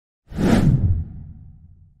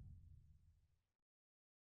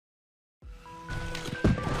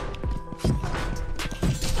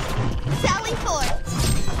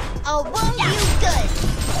Oh, won't you good?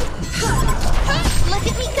 Look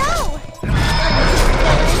at me go!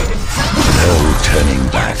 No turning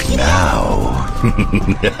back now.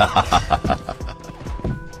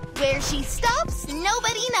 Where she stops,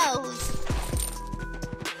 nobody knows.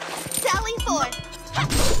 Sally forth.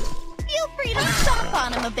 Feel free to stomp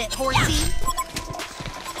on him a bit, horsey.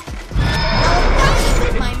 I'll guide you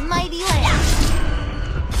with my mighty lance.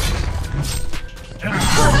 Oh,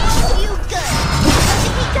 you good. Look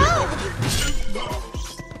at me go.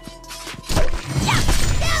 Yeah,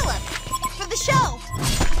 gallop for the show.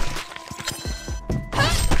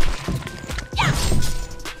 Yeah.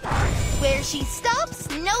 Where she stops,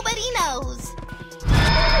 nobody knows.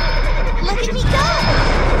 Look at me go.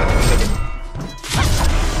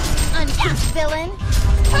 Uncouth villain.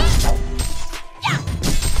 Yeah.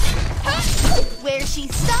 Where she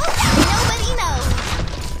stops, nobody knows.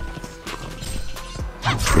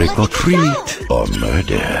 Trick or treat or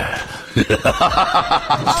murder.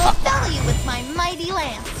 I'll fell you with my mighty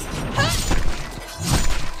lance.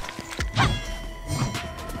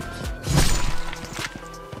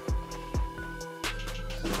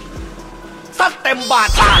 ซัดเต็มบาด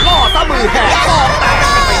ตาล่อซะมือแหกคอแตกกั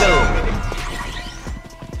นไปเลย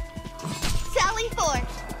Sally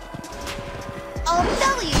forth. I'll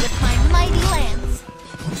fell you with my mighty lance.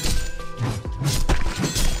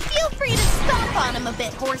 Feel free to stomp on him a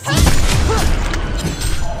bit, horsey.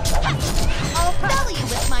 I'll fell you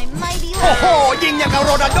with my mighty โอ้โห lance. ยิงอย่างกับโร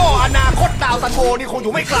นัลโดอนาคตดาวซันโบนี่คงอ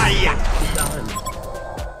ยู่ไม่ไกลอ่ะ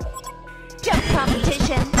Jump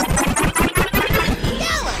competition.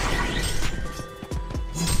 Gallop.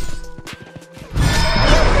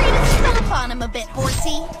 Feel free to stomp on him a bit,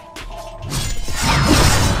 horsey.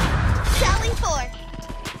 Sally forth.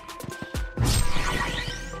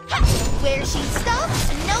 Where she stops,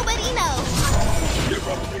 nobody knows.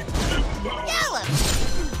 Gallop.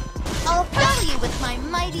 I'll fell you with my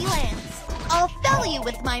mighty lance. I'll fell you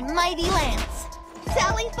with my mighty lance.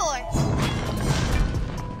 Sally forth.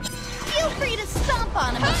 Feel free to stomp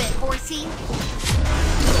on him a bit, horsey.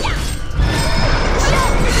 Show.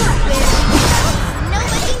 Where she stops,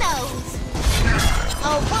 nobody knows.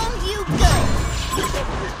 I'll wound you good.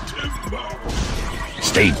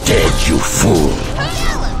 Stay dead, you fool.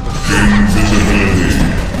 Gallop.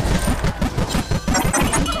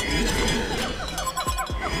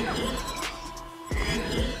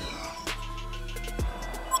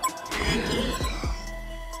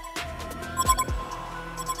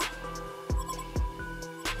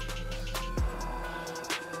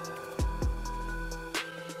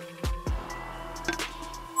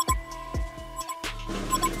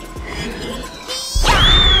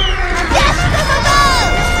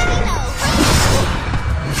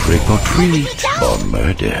 Trick or treat or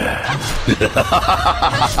murder.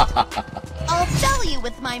 I'll fell you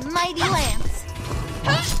with my mighty lance.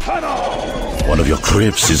 One of your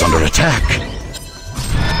crypts is under attack.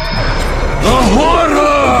 The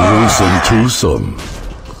horror! Gruesome twosome.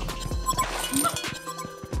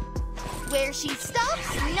 Where she stops,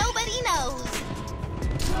 nobody knows.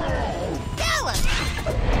 Gallop.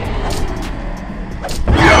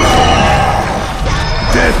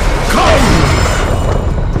 Death comes!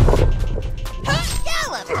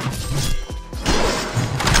 Gallop.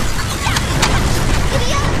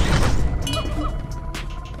 Giddy up.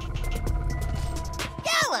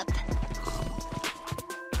 Gallop.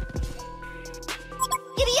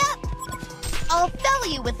 Giddy up. I'll fell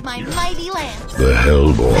you with my mighty lance. The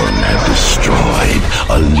Hellborn have destroyed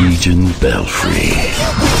a Legion belfry.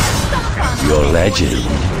 Your legend,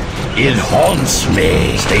 it haunts me.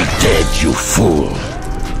 Stay dead, you fool.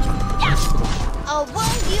 I'll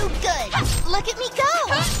wound you good. Look at me go.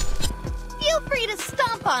 Feel free to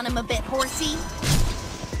stomp on him a bit, horsey.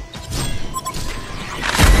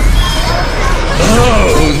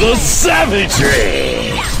 Oh, the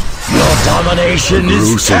savagery! Your domination is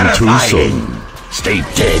terrifying. Stay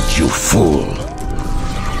dead, you fool.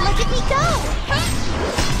 Look at me go.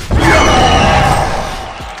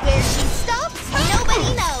 Where she stops,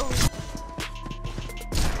 nobody knows.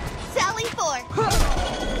 Sally forth.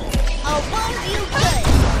 I'll wound you good.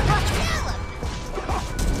 Gallop.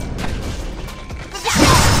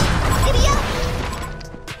 Giddy up.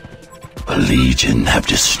 A Legion have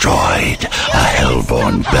destroyed a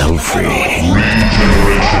Hellborn belfry.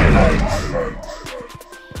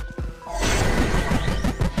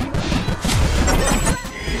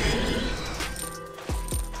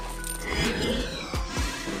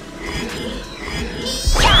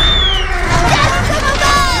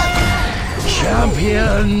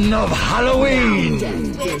 Champion of Halloween!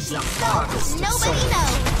 Where she stops, nobody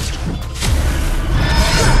knows.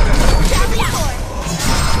 Sally forth.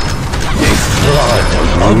 blood,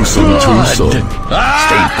 gruesome twosome.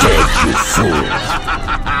 Stay dead, you fool.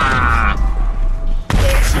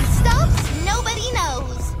 Where she stops, nobody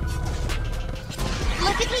knows.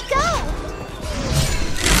 Look at me go.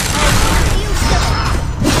 You good.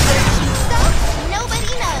 Where she stops,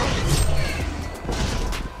 nobody knows.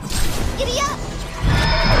 Giddy up.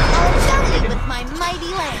 I'll tell you with my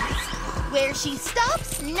mighty lance. Where she stops,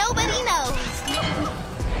 nobody knows.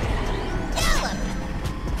 Gallop.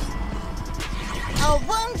 I'll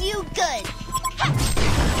wound you good.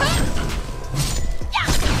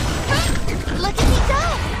 Look at me go.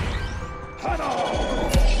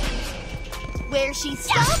 Where she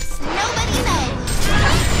stops, nobody knows.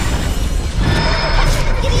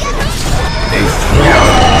 Giddy up.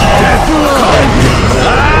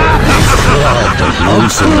 Blood,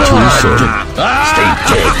 gruesome twosome. Stay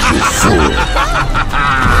dead, you fool.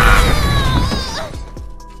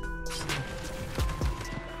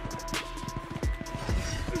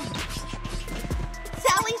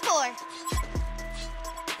 Sally 4.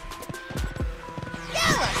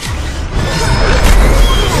 Gallop.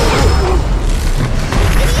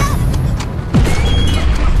 Giddy up.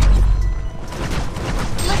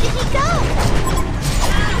 Look at me go.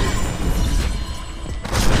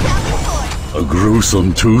 Sally 4. A gruesome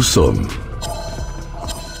twosome.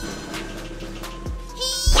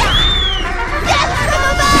 Death from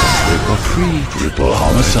above. Trick or treat, triple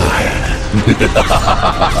homicide.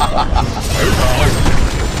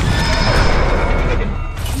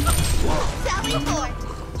 Sally 4.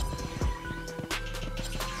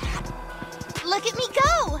 Look at me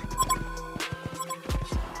go.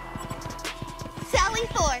 Sally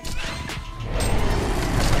 4.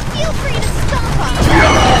 Feel free to stomp on me.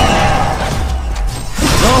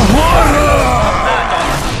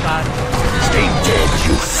 Stay dead,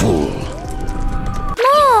 you fool. も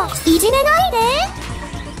ういじめないで。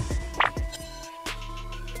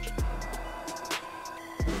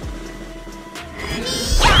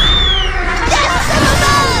Death from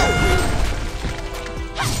above.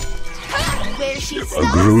 Where she A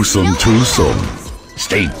stops, gruesome nobody twosome. knows.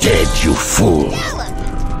 Stay dead, you fool. Gallop.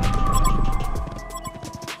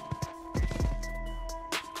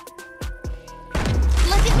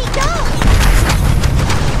 Look at me go.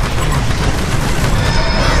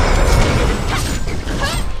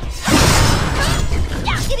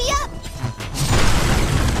 Giddy up.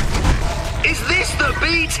 Is this the B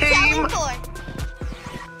Sally team? 4.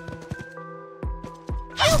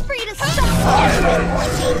 Feel free to stop.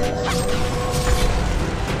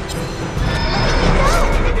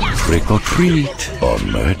 Trick or treat or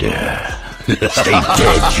murder. Stay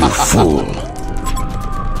dead, you fool.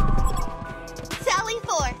 Sally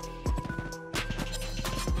 4.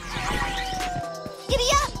 Giddy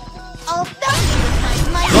up. I'll fell you with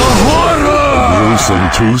my mighty. Gruesome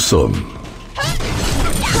twosome.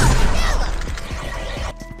 Gallop.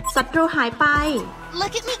 ศัตรูหายไป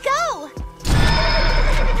Look at me go.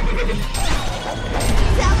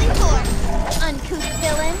 Sally 4. Uncouth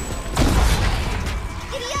villain.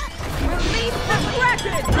 Giddy up. Relief has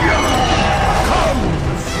granted.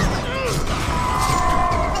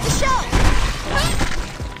 For the show.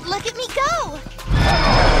 Look at me go.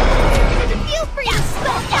 Feel free to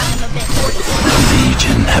stomp on him a bit.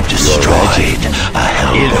 Legion have destroyed a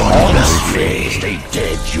hellborn belfry. Stay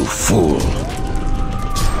dead, you fool.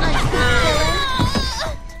 Uncouth villain.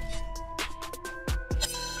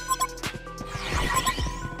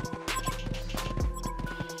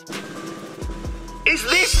 Is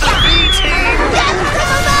this the B team? Death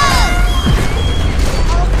from above.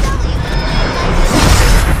 I'll fell you with my mighty.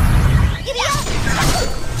 Giddy up.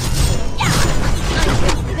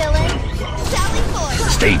 Uncouth villain. Sally 4.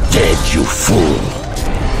 Stay dead, you fool.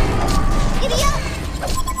 Giddy up.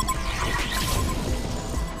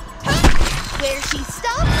 Where she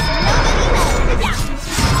stops, nobody knows.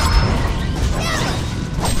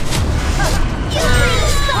 Feel free to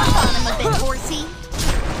stomp on him a bit, horsey.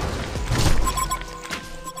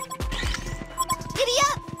 Giddy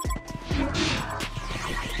up.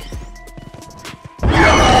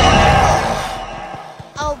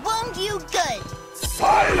 I'll wound you good.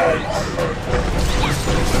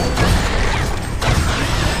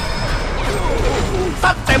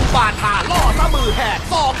 ซัดเต็มบาทาล่อซะมือแหก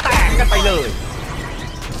ซองแตกกันไปเลย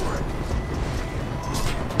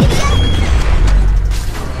Giddy up.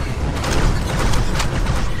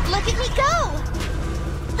 Look at me go.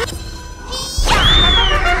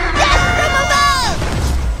 Death from above.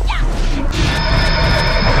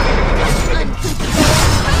 Uncouth villain.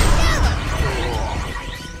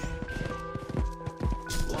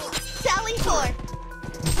 Sally 4.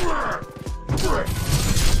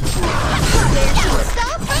 Where she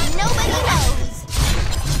stops, nobody knows.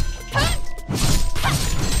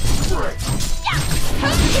 A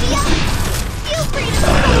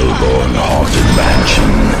hellborn haunted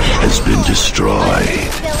mansion has been destroyed.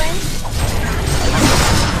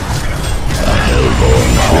 A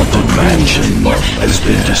hellborn haunted mansion has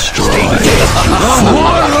been destroyed.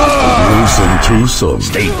 Gruesome twosome.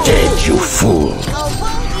 Stay dead, you fool.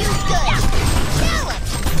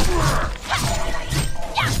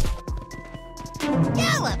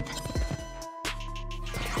 Gallop!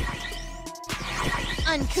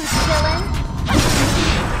 Uncouth villain!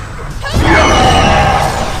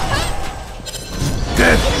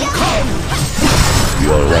 Death come!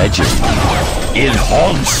 Your legend, it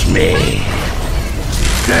haunts me.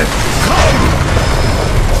 Death come!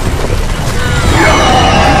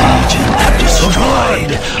 Legion have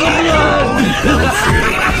destroyed a hellborn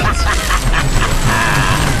belfry.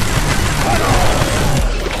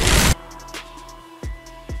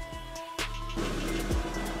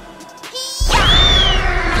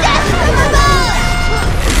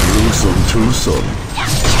 Twosome.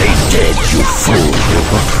 Stay dead, you fool.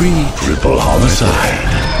 For free, triple homicide.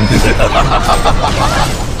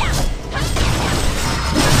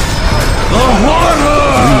 The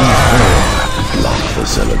horror! Lock the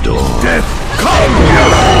cellar door. Death, come!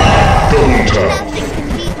 Nothing can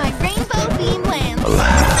beat my rainbow beam lance.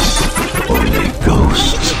 Alas, only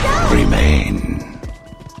ghosts remain.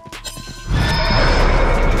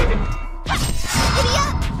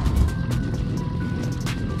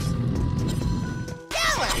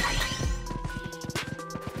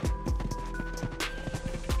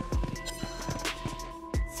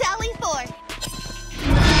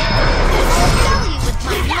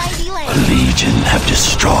 A legion have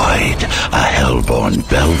destroyed a hellborn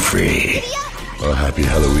belfry. A happy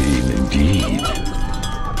Halloween indeed.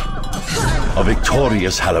 A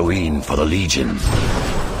victorious Halloween for the Legion.